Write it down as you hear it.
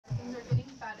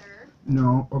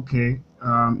No, okay.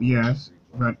 Yes,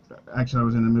 but actually, I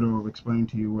was in the middle of explaining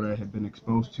to you what I had been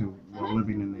exposed to while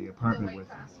living in the The apartment like with.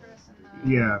 phosphorus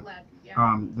and Yeah, the lead.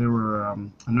 Yeah. there were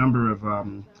a number of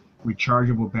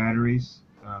rechargeable batteries,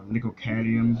 nickel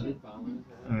cadmium,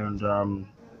 and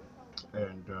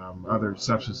other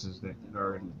substances that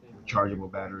are in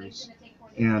rechargeable batteries.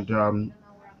 And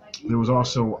there was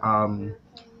also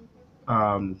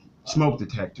smoke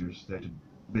detectors that had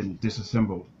been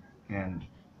disassembled and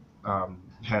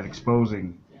had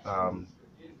exposing um,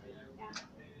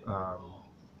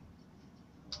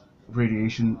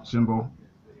 radiation symbol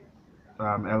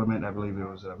element. I believe it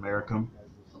was americum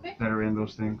Okay. that are in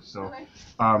those things. So Okay.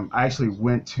 I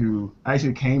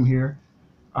actually came here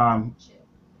um,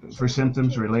 for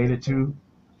symptoms related to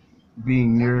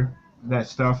being near that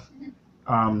stuff.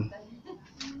 Um,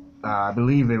 I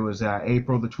believe it was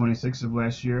April the 26th of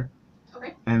last year,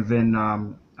 Okay. and then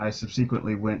I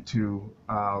subsequently went to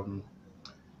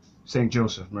St.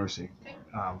 Joseph Mercy Okay.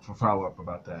 for follow up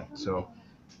about that. So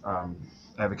um,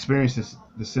 I've experienced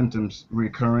the symptoms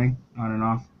recurring on and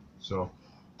off. So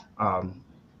um,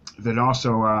 then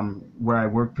also where I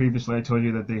worked previously, I told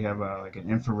you that they have like an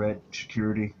infrared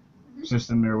security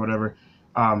system or whatever.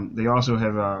 They also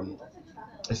have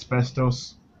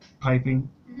asbestos piping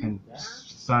and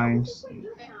signs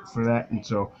for that, and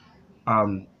so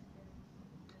um,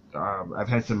 I've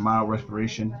had some mild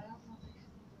respiration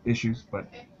issues, but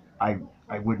Okay. I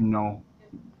I wouldn't know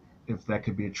if that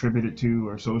could be attributed to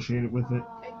or associated with it.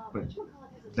 Okay. But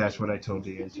that's what I told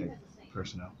the intake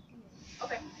personnel.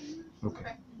 Okay. Okay.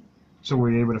 Okay. So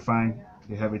were you able to find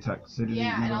the heavy toxicity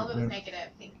Yeah, and all of it was there? negative,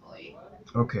 thankfully.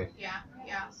 Okay. Yeah,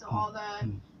 yeah. So Hmm. all the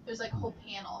Hmm. there's like a whole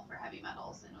panel for heavy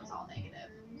metals, and it was all negative.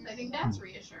 So I think that's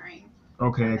reassuring.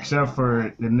 Okay, That you except don't for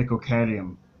have. the nickel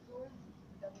cadmium,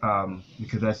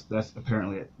 because that's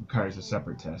apparently it requires a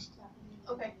separate test,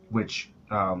 Okay. which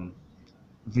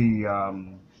the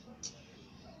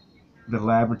the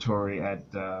laboratory at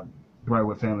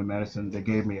Brightwood Family Medicine, they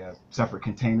gave me a separate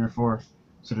container for,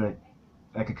 so that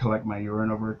I could collect my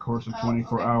urine over a course of Oh,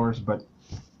 24 okay. hours. But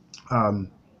um,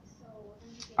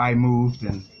 I moved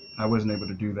and I wasn't able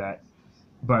to do that.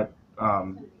 But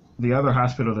the other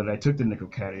hospital that I took the nickel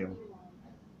cadmium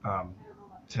um,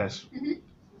 test Mhm.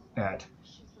 at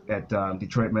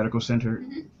Detroit Medical Center,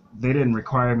 Mhm. they didn't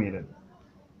require me to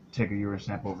take a urine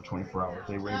sample over 24 hours.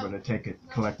 They were able Oh, to take it,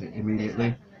 collect it they took immediately.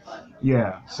 it from your blood. Yeah.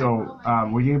 Okay. So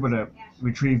were you able to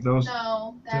retrieve those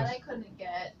No, that tests? I couldn't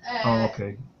get. Oh,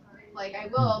 okay. Like I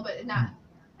will, but not.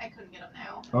 I couldn't get them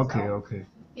now. Okay, So okay.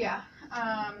 yeah.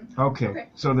 Okay. Okay.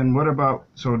 So then what about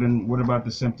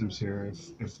the symptoms here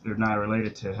if they're not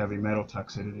related to heavy metal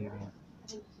toxicity?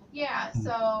 Yeah. Then,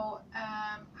 So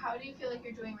how do you feel like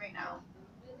you're doing right now?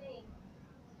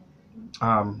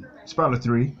 it's about a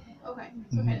 3. Okay.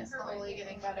 So kind of slowly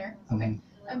getting better. Okay.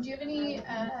 Mhm. Do you have any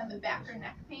back or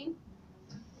neck pain?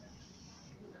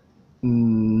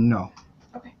 No.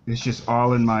 Okay. It's just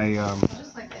all in my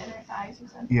Just like the inner thighs, you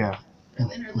said? yeah. Or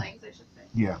the inner legs, I should say.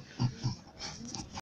 Yeah.